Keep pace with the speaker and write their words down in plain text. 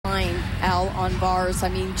Al, on bars. I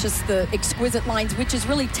mean, just the exquisite lines, which is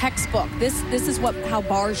really textbook. This is how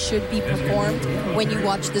bars should be performed when you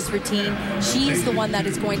watch this routine. She's the one that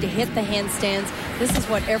is going to hit the handstands. This is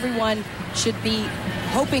what everyone should be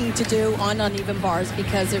hoping to do on uneven bars,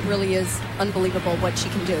 because it really is unbelievable what she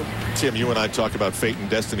can do. Tim, you and I talk about fate and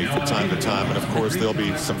destiny from time to time, and of course there'll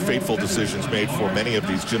be some fateful decisions made for many of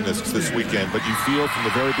these gymnasts this weekend, but you feel from the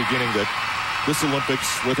very beginning that this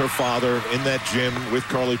Olympics with her father in that gym with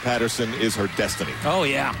Carly Patterson is her destiny. Oh,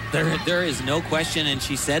 yeah. There is no question, and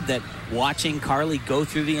she said that watching Carly go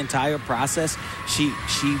through the entire process, she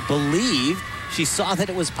believed, she saw that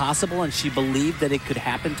it was possible, and she believed that it could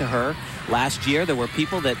happen to her. Last year, there were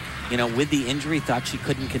people that, with the injury thought she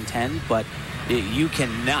couldn't contend, but you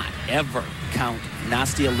cannot ever count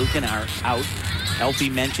Nastia Liukin out. Elfie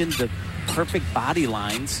mentioned the perfect body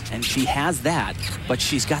lines, and she has that, but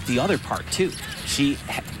she's got the other part too. She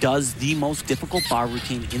does the most difficult bar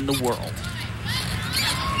routine in the world.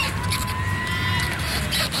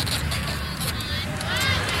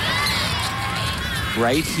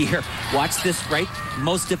 Right here, watch this, right?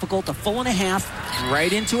 Most difficult, a full and a half,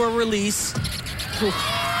 right into a release.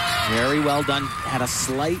 Very well done. Had a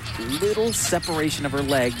slight little separation of her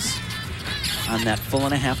legs on that full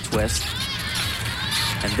and a half twist.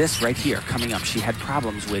 And this right here coming up, she had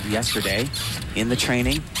problems with yesterday in the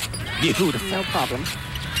training. Beautiful. No problem.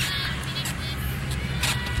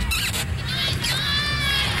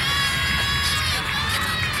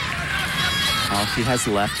 All she has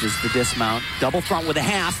left is the dismount. Double front with a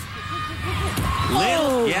half.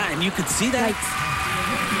 Little, yeah, and you could see that.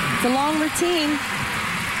 Right. It's a long routine.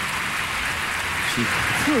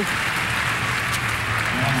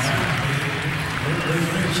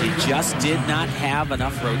 She just did not have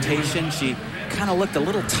enough rotation. She kind of looked a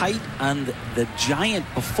little tight on the giant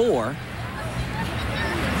before.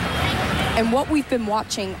 And what we've been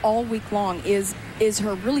watching all week long is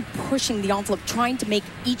her really pushing the envelope, trying to make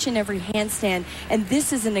each and every handstand. And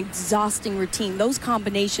this is an exhausting routine. Those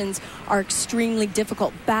combinations are extremely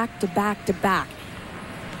difficult, back to back to back.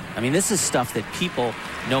 I mean, this is stuff that people,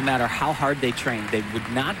 no matter how hard they train, they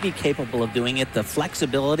would not be capable of doing it. The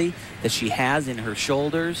flexibility that she has in her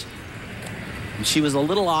shoulders. And she was a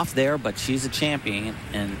little off there, but she's a champion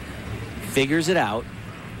and figures it out.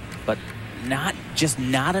 But not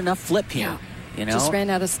enough flip here. Yeah. Just ran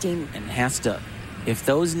out of steam. And has to, if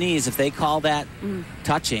those knees, if they call that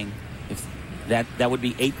touching, if that would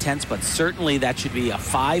be 8/10, but certainly that should be a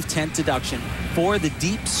 5/10 deduction for the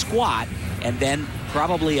deep squat, and then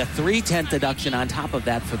probably a 3/10 deduction on top of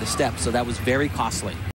that for the step. So that was very costly.